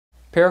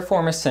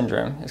Piriformis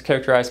syndrome is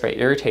characterized by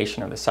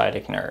irritation of the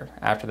sciatic nerve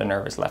after the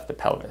nerve has left the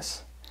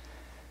pelvis.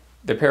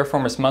 The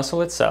piriformis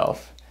muscle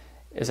itself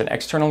is an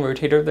external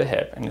rotator of the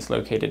hip and is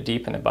located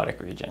deep in the buttock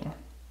region.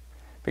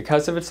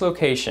 Because of its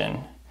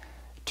location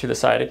to the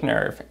sciatic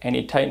nerve,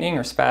 any tightening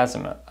or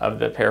spasm of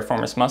the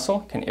piriformis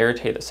muscle can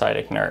irritate the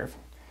sciatic nerve.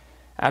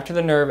 After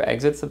the nerve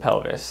exits the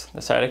pelvis,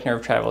 the sciatic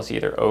nerve travels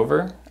either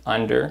over,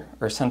 under,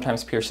 or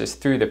sometimes pierces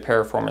through the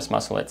piriformis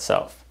muscle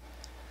itself.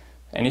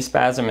 Any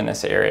spasm in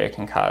this area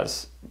can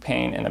cause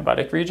pain in the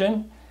buttock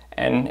region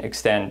and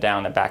extend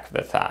down the back of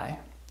the thigh.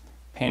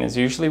 Pain is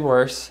usually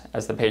worse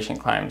as the patient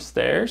climbs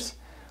stairs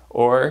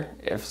or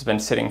if it's been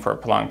sitting for a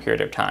prolonged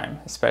period of time,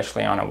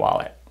 especially on a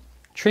wallet.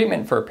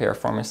 Treatment for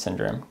piriformis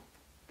syndrome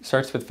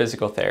starts with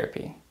physical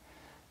therapy.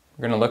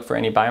 We're going to look for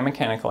any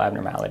biomechanical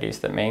abnormalities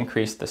that may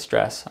increase the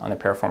stress on the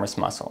piriformis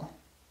muscle.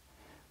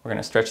 We're going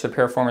to stretch the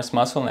piriformis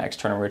muscle and the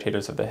external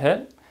rotators of the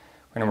hip.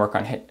 We're going to work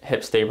on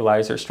hip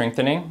stabilizer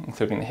strengthening,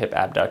 including the hip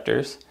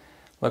abductors.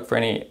 Look for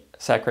any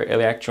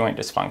sacroiliac joint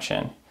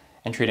dysfunction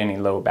and treat any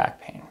low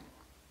back pain.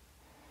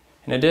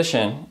 In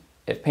addition,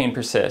 if pain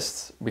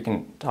persists, we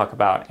can talk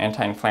about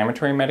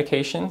anti-inflammatory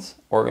medications,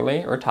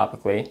 orally or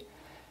topically,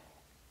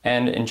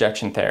 and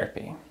injection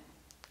therapy.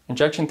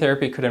 Injection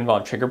therapy could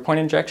involve trigger point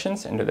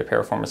injections into the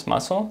piriformis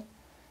muscle,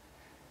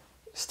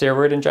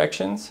 steroid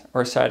injections,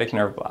 or sciatic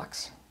nerve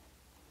blocks.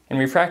 In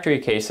refractory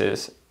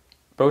cases,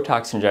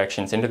 Botox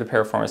injections into the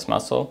piriformis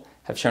muscle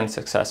have shown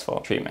successful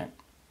treatment.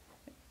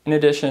 In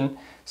addition,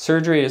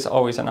 surgery is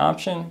always an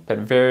option, but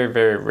very,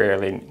 very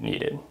rarely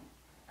needed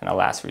and a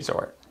last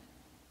resort.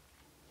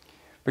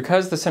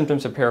 Because the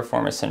symptoms of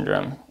piriformis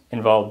syndrome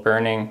involve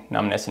burning,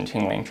 numbness, and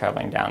tingling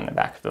traveling down the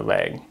back of the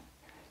leg,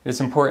 it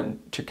is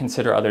important to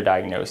consider other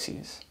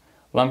diagnoses.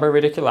 Lumbar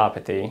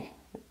radiculopathy,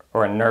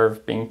 or a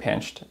nerve being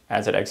pinched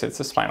as it exits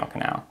the spinal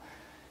canal,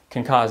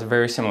 can cause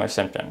very similar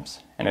symptoms,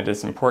 and it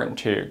is important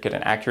to get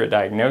an accurate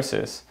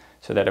diagnosis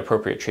so that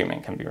appropriate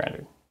treatment can be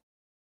rendered.